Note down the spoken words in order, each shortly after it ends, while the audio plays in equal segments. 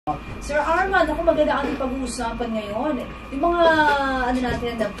Sir Arman, ako maganda ating pag-uusapan ngayon. Yung mga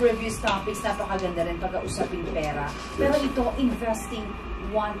natin, the previous topics, napakaganda rin pag-uusapin pera. Pero ito, investing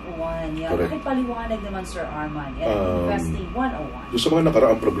 101. Yan. Pakipaliwanag naman, Sir Arman. Yan, investing 101. Doon sa mga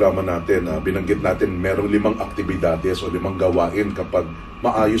nakaraang programa natin, binanggit natin merong 5 aktibidades o 5 gawain kapag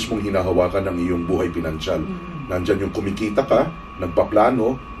maayos mong hinahawakan ang iyong buhay pinansyal. Nandyan yung kumikita ka,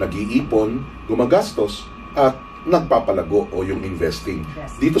 nagpaplano, nag-iipon, gumagastos, at nagpapalago o yung investing.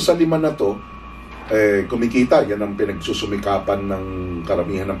 Dito sa 5 na to, kumikita, yan ang pinagsusumikapan ng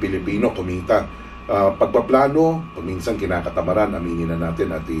karamihan ng Pilipino, kumita. Pagpaplano, minsan kinakatamaran, aminin na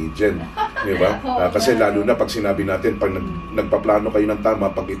natin, Ate Jen. Diba? Kasi lalo na pag sinabi natin, pag nagpaplano kayo ng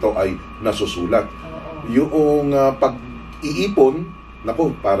tama, pag ito ay nasusulat. Yung pag-iipon, naku,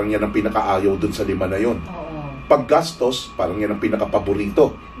 parang yan ang pinakaayaw dun sa 5 na yon. Paggastos, parang yan ang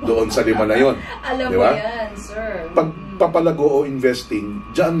pinaka-paborito doon sa 5 na yon. Alam diba? Mo yan, sir. Pagpapalago o investing,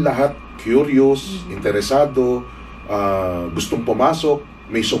 dyan lahat curious, interesado, gustong pumasok,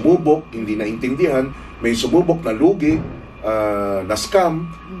 may sumubok, hindi naintindihan, may sumubok na lugi, na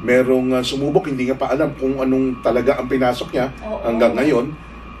scam, merong sumubok, hindi nga pa alam kung anong talaga ang pinasok niya hanggang ngayon.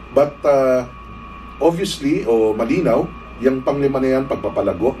 But obviously, o malinaw, yung pang-5 na yan,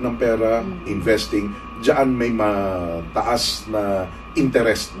 pagpapalago ng pera, investing, diyan may mataas na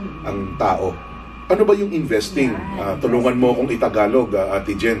interest ang tao. Ano ba yung investing? Tulungan mo akong itagalog,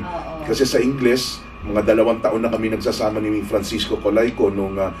 Ate Jen. Kasi sa English, mga 2 taon na kami nagsasama ni Francisco Colayco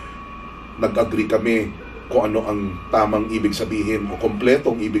nung nag-agree kami kung ano ang tamang ibig sabihin o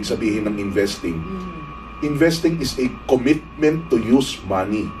kompletong ibig sabihin ng investing. Investing is a commitment to use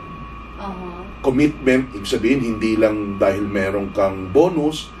money. Commitment, ibig sabihin, hindi lang dahil meron kang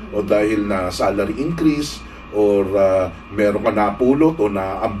bonus o dahil na salary increase or meron ka napulot o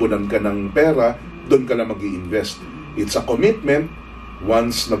naambunan ka ng pera, doon ka lang mag-i-invest. It's a commitment.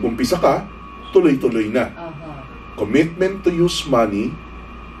 Once nagumpisa ka, tuloy-tuloy na. Commitment to use money,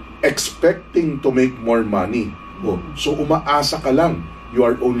 expecting to make more money. So umaasa ka lang. You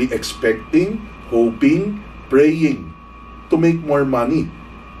are only expecting, hoping, praying to make more money.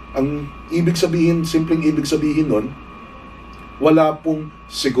 Ang ibig sabihin, simpleng ibig sabihin nun, wala pong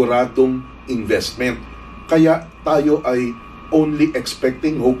siguradong investment. Kaya tayo ay only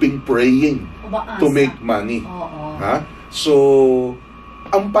expecting, hoping, praying to make money. So,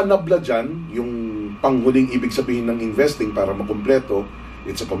 ang panabla dyan, yung panghuling ibig sabihin ng investing para makumpleto,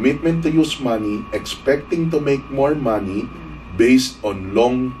 it's a commitment to use money, expecting to make more money based on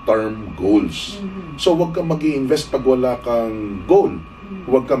long-term goals. So, wag kang mag-i-invest pag wala kang goal.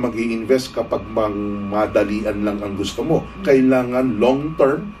 Huwag ka mag-i-invest kapag madalian lang ang gusto mo. Kailangan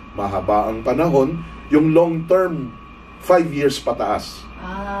long-term, mahaba ang panahon. Yung long-term, 5 years pataas.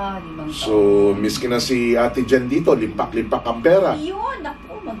 5 So, miski na si Ate Jen dito, limpak-limpak ang pera. Yun,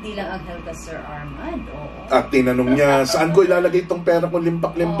 ako, magdilang ang helga, Sir Armand. At tinanong niya, saan ko ilalagay itong pera kung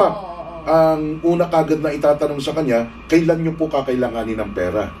limpak-limpak? Ang una kagad na itatanong sa kanya, kailan nyo po kakailanganin ng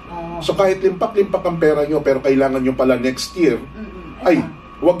pera? So, kahit limpak-limpak ang pera nyo, pero kailangan nyo pala next year, ay,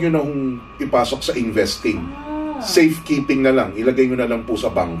 huwag nyo na ipasok sa investing. Safekeeping na lang. Ilagay nyo na lang po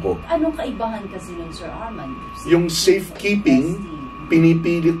sa bangko. Anong kaibahan kasi nun, Sir Armand? Yung safekeeping,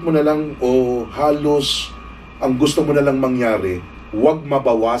 pinipilit mo na lang o halos ang gusto mo na lang mangyari, huwag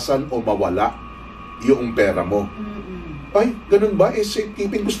mabawasan o mawala yung pera mo. Ay, ganun ba?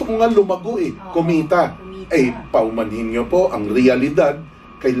 Safekeeping. Gusto ko nga lumago kumita. Paumanhin nyo po, ang realidad,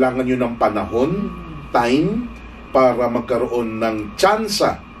 kailangan nyo ng panahon, time, para magkaroon ng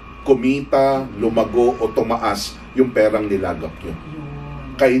tsansa kumita, lumago o tumaas yung perang nilagap nyo.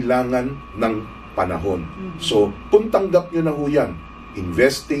 Kailangan ng panahon. So, kung tanggap nyo na ho yan,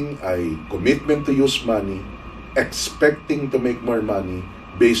 investing ay commitment to use money, expecting to make more money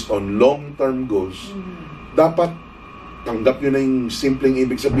based on long-term goals, dapat tanggap nyo na yung simpleng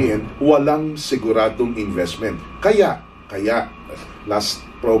ibig sabihin, walang siguradong investment. Kaya, last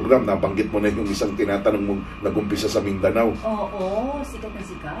program, nabanggit mo na yung isang tinatanong mong nag-umpisa sa Mindanao. Sikat na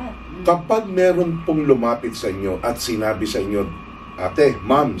sikat. Kapag meron pong lumapit sa inyo at sinabi sa inyo, ate,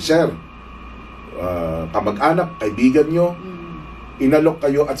 ma'am, sir, kamag-anak, kaibigan nyo, inalok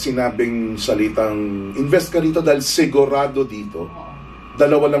kayo at sinabing salitang, invest ka rito dahil sigurado dito, 2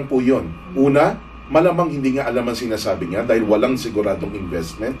 lang po yun. Una, malamang hindi nga alam ang sinasabi niya dahil walang siguradong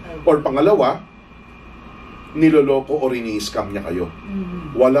investment. Or pangalawa, niloloko o rini-scam niya kayo.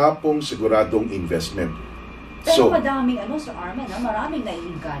 Wala pong siguradong investment. Pero madaming Sir Arman, maraming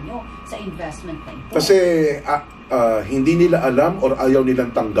naiinganyo sa investment na ito. Kasi hindi nila alam or ayaw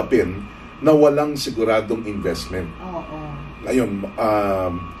nilang tanggapin na walang siguradong investment. Ngayon,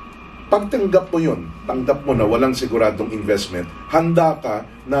 Pag tanggap mo yun, tanggap mo na walang siguradong investment, handa ka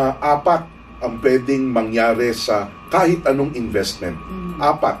na 4 ang pwedeng mangyari sa kahit anong investment.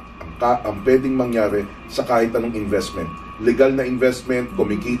 4 ang pwedeng mangyari sa kahit anong investment. Legal na investment,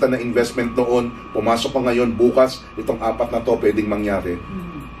 kumikita na investment noon, pumasok ka ngayon, bukas, itong 4 na to pwedeng mangyari.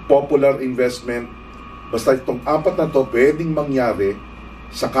 Popular investment, basta itong 4 na to pwedeng mangyari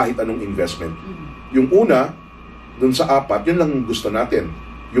sa kahit anong investment. Yung una, dun sa 4, yun lang gusto natin.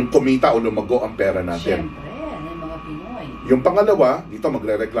 Yung kumita o lumago ang pera natin. Siyempre, yung mga Pinoy. Yung pangalawa, dito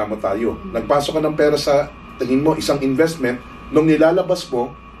magre-reklamo tayo. Nagpasok ka ng pera sa, tingin mo, isang investment, nung nilalabas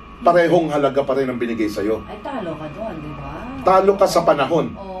mo, parehong halaga pa rin ang binigay sa'yo. Ay, talo ka doon, di ba? Talo ka sa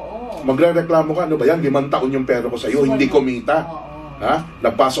panahon. Oo. Magre-reklamo ka, ano ba yan? 5 taon yung pera ko sa'yo, hindi kumita. Ha?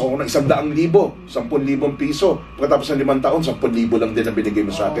 Nagpasok ako ng 100,000, 10,000 piso. Pagkatapos ng 5 taon, 10,000 lang din ang binigay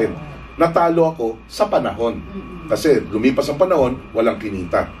mo sa akin. Natalo ako sa panahon. Kasi lumipas ang panahon, walang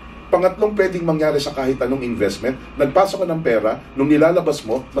kinita. Pangatlong pwedeng mangyari sa kahit anong investment, nagpasok ka ng pera, nung nilalabas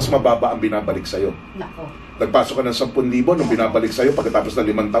mo, mas mababa ang binabalik sa'yo. Nako. Nagpasok ka ng 10,000, nung binabalik sa'yo, pagkatapos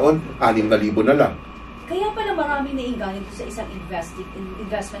ng 5 taon, 6,000 na lang. Kaya pala maraming naiinganit sa isang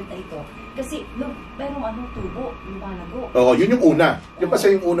investment na ito. Kasi merong tubo, lumalago. Oo, yun yung una. Yun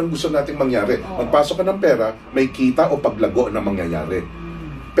kasi yung unang gusto nating mangyari. Magpasok ka ng pera, may kita o paglago na mangyayari.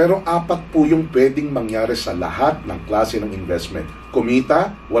 Pero 4 po yung pwedeng mangyari sa lahat ng klase ng investment.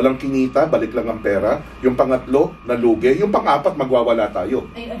 Kumita, walang kinita, balik lang ang pera. Yung pangatlo, nalugi. Yung pang-4, magwawala tayo.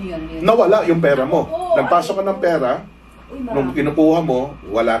 Ay, ano yun? Nawala yung pera mo. Nagpasok ka ng pera, nung kinukuha mo,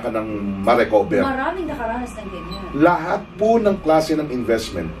 wala ka nang ma-recover. Maraming nakaranas ng ganyan. Lahat po ng klase ng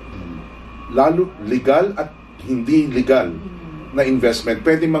investment, lalo legal at hindi legal na investment,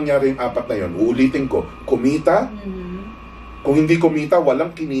 pwedeng mangyari yung 4 na yun. Uulitin ko, kumita, kung hindi kumita,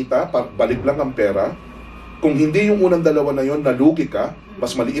 walang kinita, balik lang ang pera. Kung hindi yung unang dalawa na yon, nalugi ka,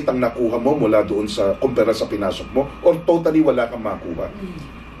 mas maliit ang nakuha mo mula doon sa kumpara sa pinasok mo, or totally wala kang makuha.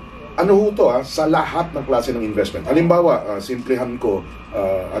 Ano ho to sa lahat ng klase ng investment. Halimbawa, simplihan ko,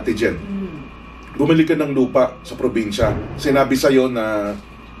 Ate Jen, bumili ka ng lupa sa probinsya. Sinabi sa'yo na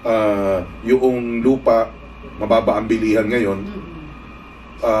yung lupa, mababa ang bilihan ngayon,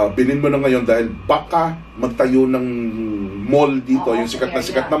 bilhin mo na ngayon dahil baka magtayo ng mall dito, yung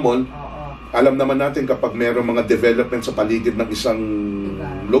sikat na mall. Alam naman natin kapag mayroong mga development sa paligid ng isang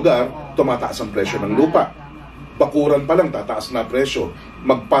lugar, tumataas ang presyo ng lupa. Bakuran pa lang, tataas na presyo.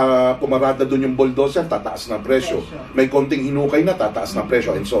 Pumarada doon yung bulldozer, tataas na presyo. May konting hinukay na, tataas na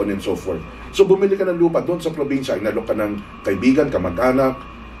presyo, and so on and so forth. So bumili ka ng lupa doon sa probinsya, inalok ka ng kaibigan, kamag-anak,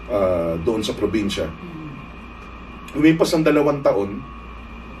 doon sa probinsya. Umipas ang 2 taon,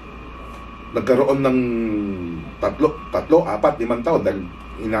 nagkaroon ng 3, 4, 5 taon dahil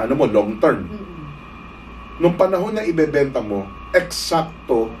inaano mo, long term. Nung panahon na ibebenta mo,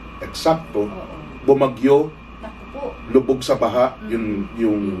 eksakto, bumagyo, lubog sa baha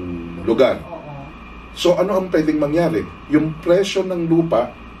yung lugar. So ano ang pwedeng mangyari? Yung presyo ng lupa,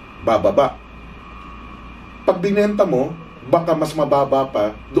 bababa. Pag binenta mo, baka mas mababa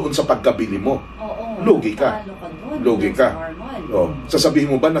pa doon sa pagkabili mo. Lugi ka. Lugi ka.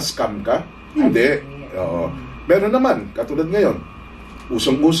 Sasabihin mo ba na scam ka? Hindi. Meron naman, katulad ngayon,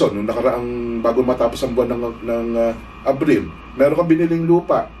 usong-uso, nung nakaraang bago matapos ang buwan ng Abril, meron kang biniling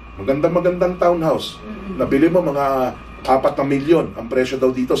lupa, magandang townhouse, nabili mo mga 4 na milyon, ang presyo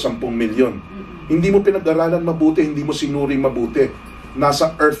daw dito 10 milyon. Hindi mo pinag-aralan mabuti, hindi mo sinuri mabuti.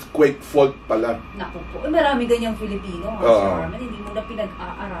 Nasa earthquake fault pala. Naku po, marami ganyang Filipino, hindi mo na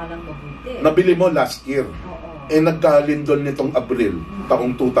pinag-aaralan mabuti. Nabili mo last year. Nagkalindol nitong Abril,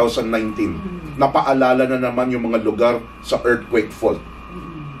 taong 2019. Napaalala na naman yung mga lugar sa earthquake fault.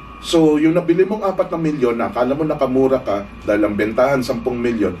 So, yung nabili mong 4 na milyon, akala mo nakamura ka dahil ang bentahan 10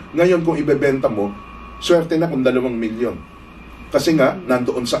 milyon. Ngayon, kung ibebenta mo, swerte na kung 2 milyon. Kasi nga,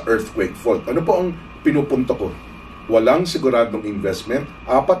 nandoon sa earthquake fault. Ano po ang pinupunto ko? Walang siguradong investment.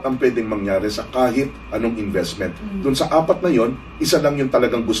 4 ang pwedeng mangyari sa kahit anong investment. Doon sa 4 na yon, isa lang yung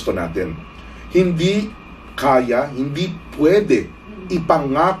talagang gusto natin. Hindi kaya, hindi pwede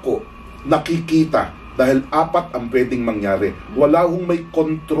ipangako nakikita dahil 4 ang pwedeng mangyari. Wala hong may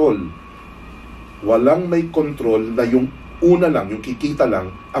control. Walang may control na yung una lang, yung kikita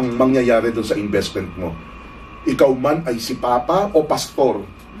lang ang mangyayari doon sa investment mo. Ikaw man ay si Papa o Pastor,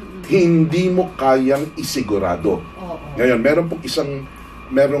 hindi mo kayang isigurado. Ngayon,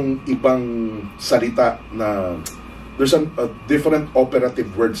 merong ibang salita na there's a different operative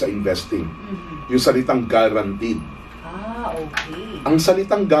word sa investing. Yung salitang guaranteed. Okay. Ang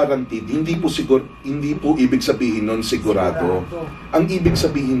salitang guaranteed, hindi po ibig sabihin nun sigurado. Ang ibig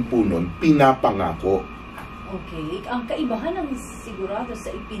sabihin po nun, pinapangako. Okay. Ang kaibahan ng sigurado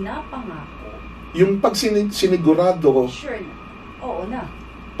sa ipinapangako. Yung pag sinigurado, Sure na. Oo na.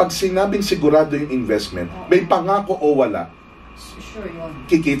 pag sinabing sigurado yung investment, may pangako o wala, Sure yun.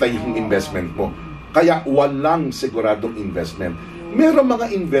 kikita yung investment mo. Kaya walang siguradong investment. Merong mga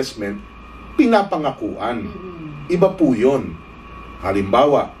investment, pinapangakuan. Iba po yun.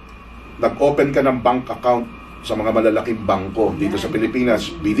 Halimbawa, nag-open ka ng bank account sa mga malalaking bangko dito sa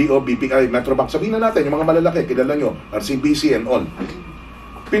Pilipinas, BDO, BPI, Metrobank, sabihin na natin, yung mga malalaki, kilala nyo, RCBC and all.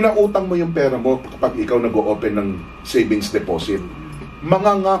 Pinautang mo yung pera mo kapag ikaw nag-open ng savings deposit.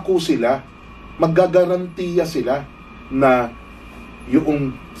 Mangangako sila, maggagarantiya sila na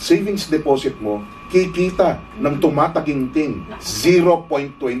yung savings deposit mo kikita ng tumataginting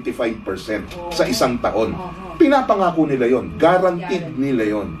 0.25% sa isang taon. Pinapangako nila yon, guaranteed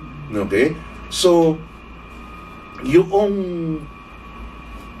nila yon. Okay? So, yung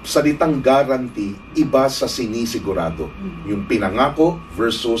salitang guarantee, iba sa sinisigurado. Yung pinangako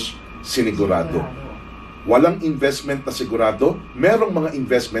versus sinigurado. Walang investment na sigurado, merong mga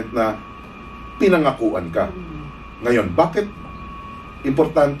investment na pinangakuan ka. Ngayon, bakit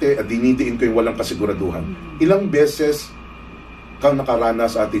importante at dinidiin ko yung walang kasiguraduhan? Ilang beses kang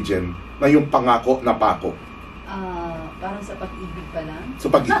nakaranas, Ate Jen, na yung pangako na pako? Parang sa pag-ibig pa lang? Sa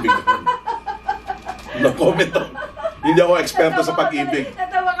pag-ibig. No comment. Hindi ako eksperto sa pag-ibig.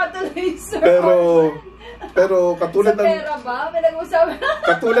 Natawa ka tuloy, sir. Pero katulad sa pera ba? Pinag-usapan.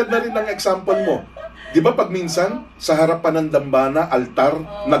 Katulad na rin ng example mo. Di ba pag minsan, sa harapan ng dambana, altar,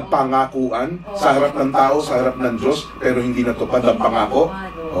 nagpangakuan, sa harap ng tao, sa harap ng Diyos, pero hindi natupad ang pangako?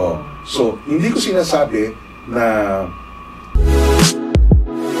 So, hindi ko sinasabi na